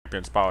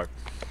champion spotlight.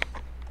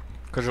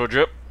 Because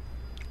legit,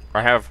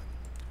 I have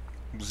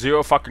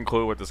zero fucking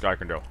clue what this guy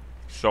can do.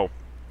 So,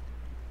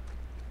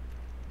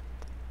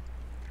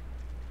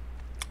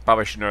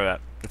 probably should know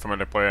that if I'm going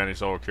to play any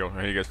solo queue,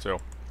 and he gets 2.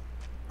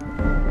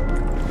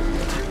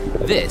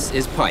 This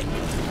is Pyke,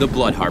 the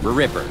Blood Harbor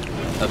Ripper.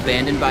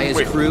 Abandoned by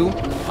his crew,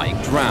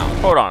 Pyke drowned.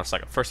 Hold on a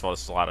second. First of all,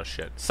 this is a lot of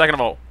shit. Second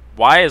of all,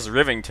 why is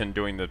Rivington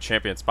doing the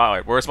champion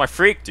spotlight? Where's my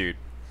freak, dude?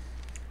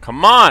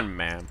 Come on,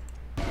 man.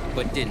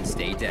 But didn't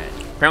stay dead.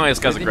 Apparently this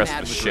guy's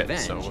aggressive as shit,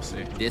 so we'll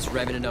see. This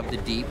Revenant of the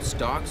Deep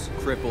stalks,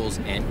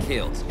 cripples, and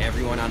kills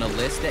everyone on a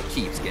list that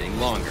keeps getting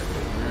longer.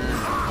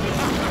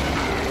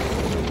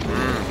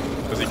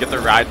 Does he get to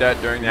ride that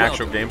during the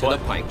actual gameplay? To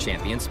the Pyke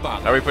champion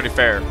spotlight. That'd be pretty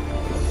fair.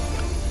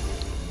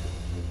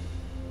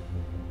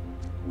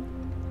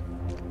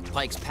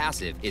 Pyke's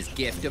passive is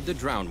Gift of the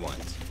Drowned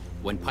Ones.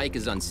 When Pyke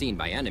is unseen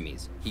by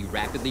enemies, he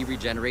rapidly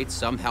regenerates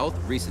some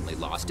health recently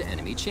lost to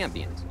enemy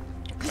champions.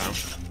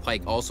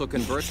 Pyke also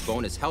converts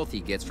bonus health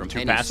he gets from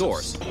any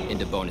source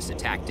into bonus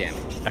attack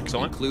damage,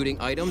 including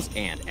items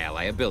and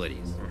ally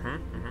abilities.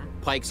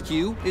 Pyke's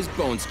Q is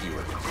Bone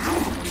Skewer.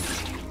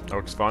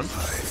 Looks fun. I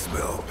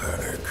smell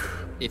panic.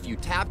 If you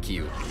tap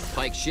Q,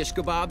 Pyke shish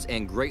kebabs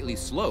and greatly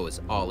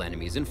slows all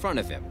enemies in front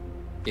of him.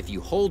 If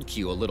you hold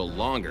Q a little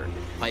longer,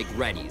 Pyke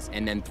readies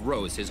and then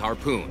throws his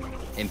harpoon,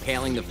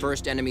 impaling the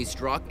first enemy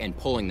struck and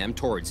pulling them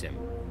towards him.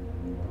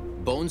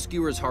 Bone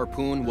Skewer's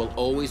harpoon will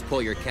always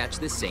pull your catch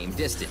the same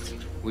distance,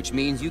 which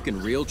means you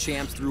can reel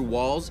champs through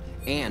walls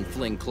and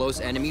fling close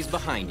enemies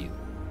behind you.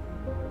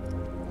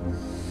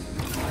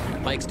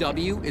 Pyke's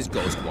W is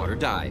Ghost Water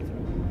Dive.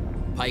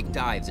 Pyke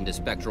dives into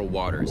spectral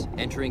waters,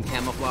 entering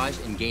camouflage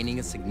and gaining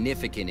a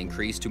significant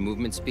increase to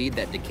movement speed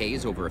that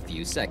decays over a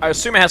few seconds. I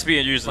assume it has to be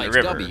used in the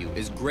river. Pyke's W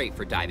is great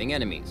for diving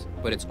enemies,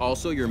 but it's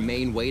also your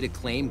main way to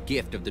claim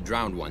Gift of the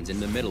Drowned Ones in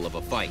the middle of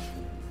a fight.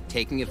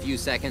 Taking a few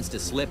seconds to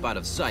slip out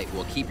of sight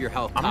will keep your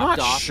health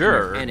topped off and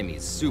your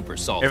enemies super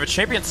salty. If a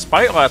champion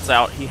spotlight's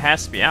out, he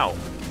has to be out,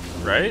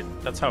 right?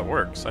 That's how it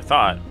works, I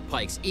thought.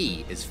 Pyke's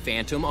E is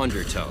Phantom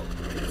Undertow.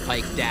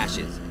 Pyke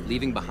dashes,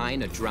 leaving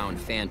behind a drowned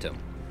phantom.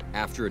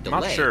 After a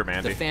delay,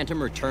 the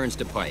Phantom returns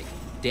to Pyke,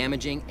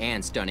 damaging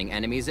and stunning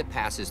enemies it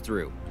passes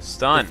through.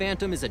 Stun. The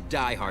Phantom is a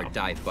die-hard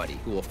dive buddy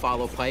who will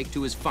follow Pyke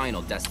to his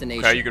final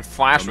destination. Okay, you can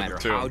flash no with matter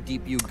it too. How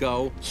deep you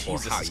go,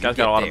 Jesus, or how this you guy's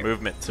get got a lot there. of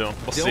movement too. We'll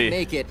Don't see.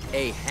 make it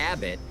a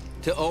habit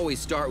to always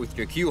start with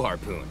your Q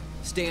harpoon.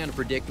 Stay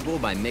unpredictable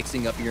by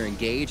mixing up your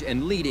engage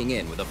and leading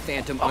in with a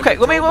Phantom. Okay,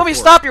 let me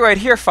stop you right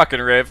here,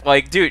 fucking Riv.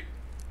 Like, dude,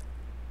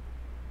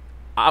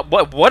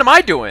 what am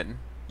I doing?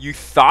 You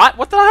thought?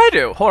 What did I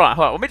do? Hold on.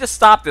 Let me just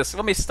stop this.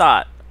 Let me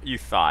stop. You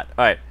thought.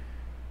 All right.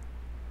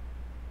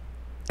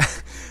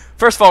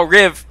 First of all,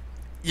 Riv,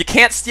 you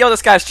can't steal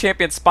this guy's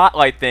champion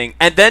spotlight thing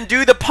and then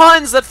do the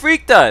puns that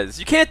Freak does.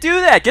 You can't do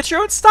that. Get your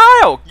own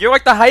style. You're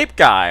like the hype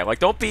guy. Like,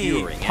 don't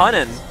be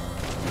punning.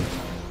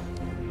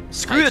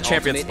 Screw the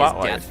champion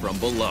spotlight. Death from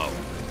below.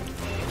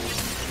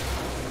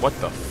 What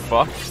the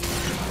fuck?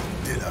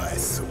 Did I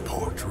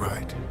support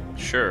right?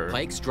 Sure.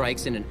 Pyke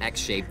strikes in an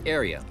X-shaped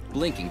area,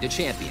 blinking to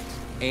champions,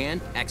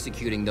 and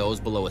executing those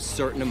below a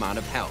certain amount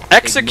of health.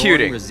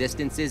 Executing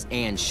resistances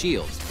and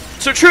shields.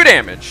 So true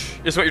damage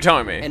is what you're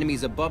telling me.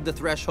 Enemies above the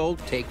threshold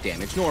take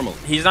damage normally.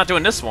 He's not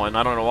doing this one.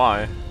 I don't know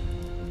why.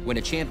 When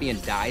a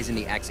champion dies in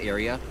the X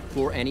area,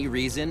 for any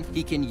reason,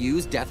 he can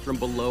use death from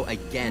below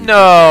again.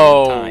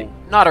 No,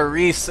 not a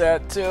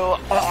reset too.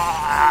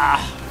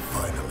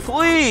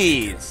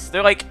 Please.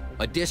 They're like.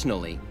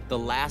 Additionally, the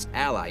last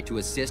ally to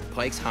assist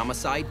Pyke's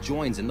homicide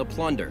joins in the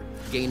plunder,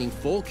 gaining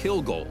full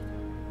kill gold.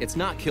 It's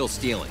not kill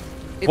stealing.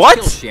 It's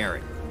kill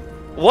sharing.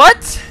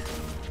 What?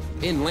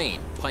 In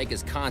lane, Pyke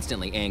is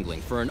constantly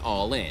angling for an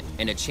all-in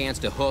and a chance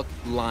to hook,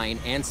 line,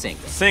 and sink.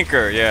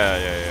 Sinker, yeah.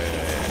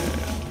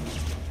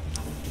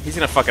 He's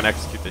gonna fucking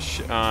execute this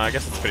shit. I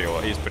guess it's pretty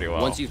well. He's pretty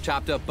well. Once you've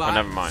chopped up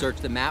bot, search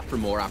the map for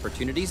more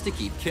opportunities to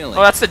keep killing.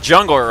 Oh, that's the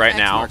jungler right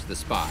now. Marks the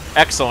spot.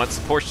 Excellent.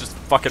 Support's just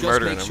fucking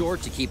murdering him. Just make sure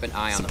to keep an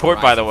eye on Support,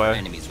 the by the way.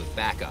 Enemies with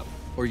backup,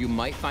 or you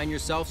might find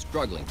yourself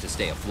struggling to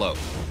stay afloat.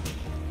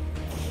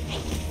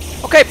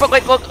 Okay, but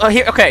like, look,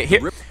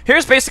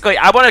 here's basically.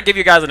 I want to give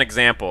you guys an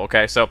example.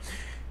 Okay, so.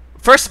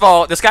 First of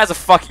all, this guy's a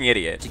fucking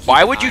idiot.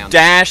 Why would you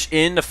dash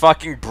into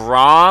fucking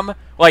Braum?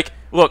 Like,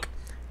 look,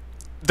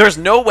 there's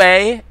no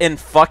way in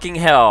fucking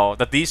hell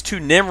that these two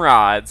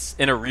Nimrods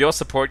in a real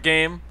support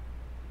game...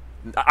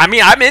 I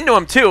mean, I'm into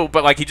him too,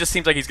 but like, he just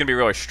seems like he's gonna be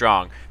really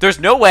strong.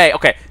 There's no way...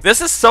 Okay, this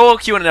is solo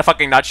queuing in a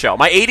fucking nutshell.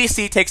 My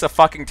ADC takes a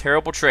fucking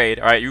terrible trade.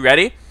 Alright, you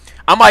ready?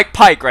 I'm like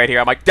Pyke right here.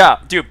 I'm like, duh,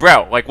 dude,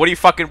 bro, like, what are you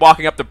fucking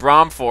walking up to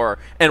Braum for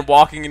and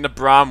walking into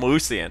Braum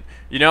Lucian?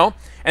 You know?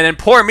 And then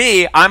poor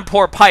me, I'm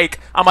poor Pyke.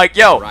 I'm like,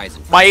 yo,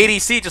 my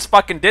ADC just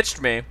fucking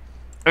ditched me.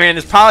 I mean,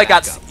 she's probably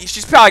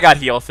got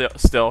heal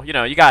still. You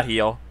know, you got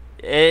heal.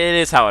 It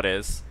is how it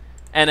is.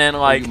 And then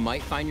like, you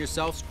might find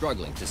yourself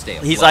struggling to stay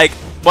afloat. He's like,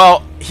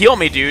 well, heal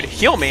me, dude,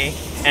 heal me.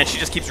 and she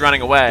just keeps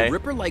running away. The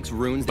Ripper likes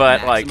runes but,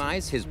 that like,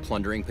 maximize his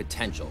plundering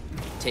potential.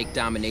 Take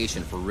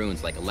domination for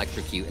runes like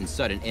Electrocute and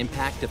Sudden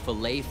Impact to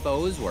fillet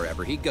foes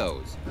wherever he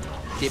goes.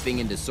 Dipping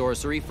into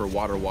sorcery for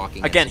water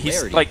walking. Again, and he's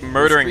celerity like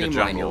murdering the will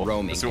streamline your jungle.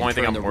 roaming That's the and only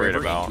thing turn I'm the worried river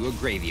about. into a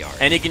graveyard.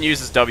 And he can use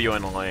his W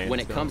in the lane. When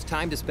it comes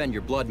time to spend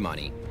your blood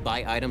money,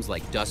 buy items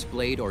like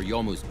Dustblade or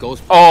Yomu's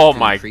Ghost Oh to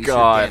my increase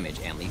god. your damage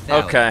and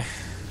lethality. Okay.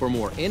 For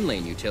more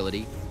in-lane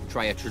utility,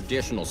 try a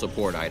traditional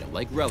support item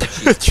like Relic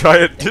Sheath. Try a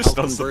The additional health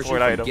conversion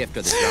support from item. Gift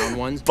of the Drowned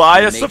Ones, Buy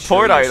and a make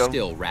support sure you're item.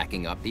 still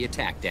racking up the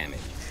attack damage.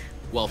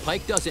 While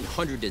Pyke doesn't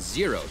 100 to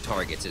 0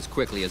 targets as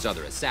quickly as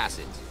other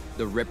assassins,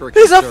 the Ripper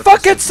can He's a surface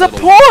fucking as little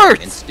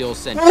support! and still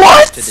send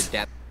What? damage to the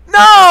depth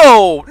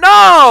No!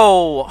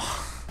 No!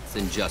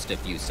 in just a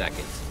few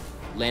seconds.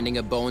 Landing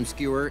a Bone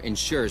Skewer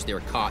ensures they're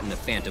caught in the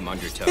Phantom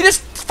Undertow. He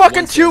just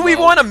fucking Once they're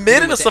 2v1 a low, mid hit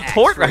 'em and a with the axe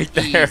support for an right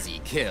there.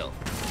 Easy kill.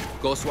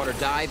 Ghostwater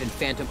Dive and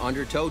Phantom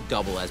Undertow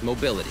double as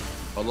mobility,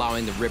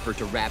 allowing the Ripper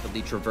to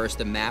rapidly traverse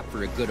the map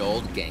for a good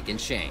old gank and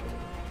shank.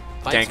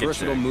 Pyke's Gank and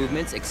versatile shank.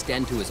 movements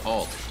extend to his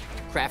ult.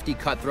 Crafty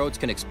cutthroats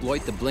can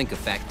exploit the blink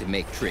effect to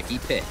make tricky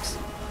picks.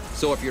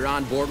 So if you're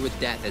on board with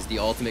death as the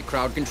ultimate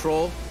crowd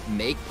control,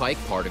 make Pyke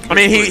part of your I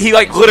mean, crew he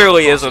like and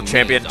literally start is a crossing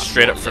champion names off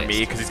straight your up for me list.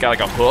 because he's got like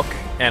a hook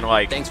and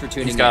like Thanks for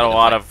tuning he's got in a to the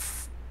lot Pyke. of.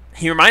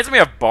 He reminds me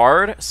of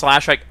Bard /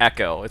 like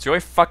Echo. It's really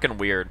fucking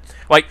weird.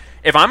 Like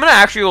if I'm gonna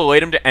actually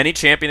relate him to any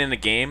champion in the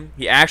game,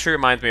 he actually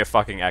reminds me of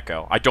fucking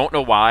Echo. I don't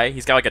know why.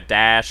 He's got like a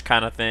dash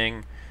kind of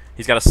thing.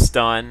 He's got a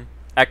stun.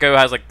 Echo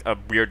has like a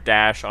weird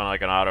dash on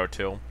like an auto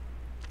too,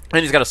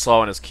 and he's got a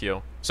slow in his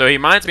Q. So he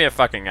reminds me of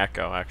fucking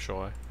Echo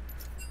actually.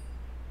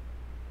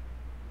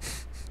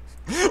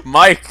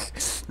 Mike,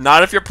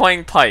 not if you're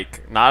playing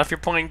Pyke. Not if you're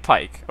playing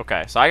Pyke.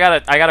 Okay, so I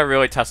gotta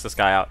really test this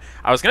guy out.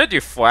 I was gonna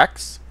do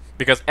flex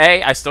because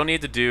A, I still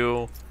need to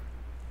do.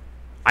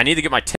 I need to get my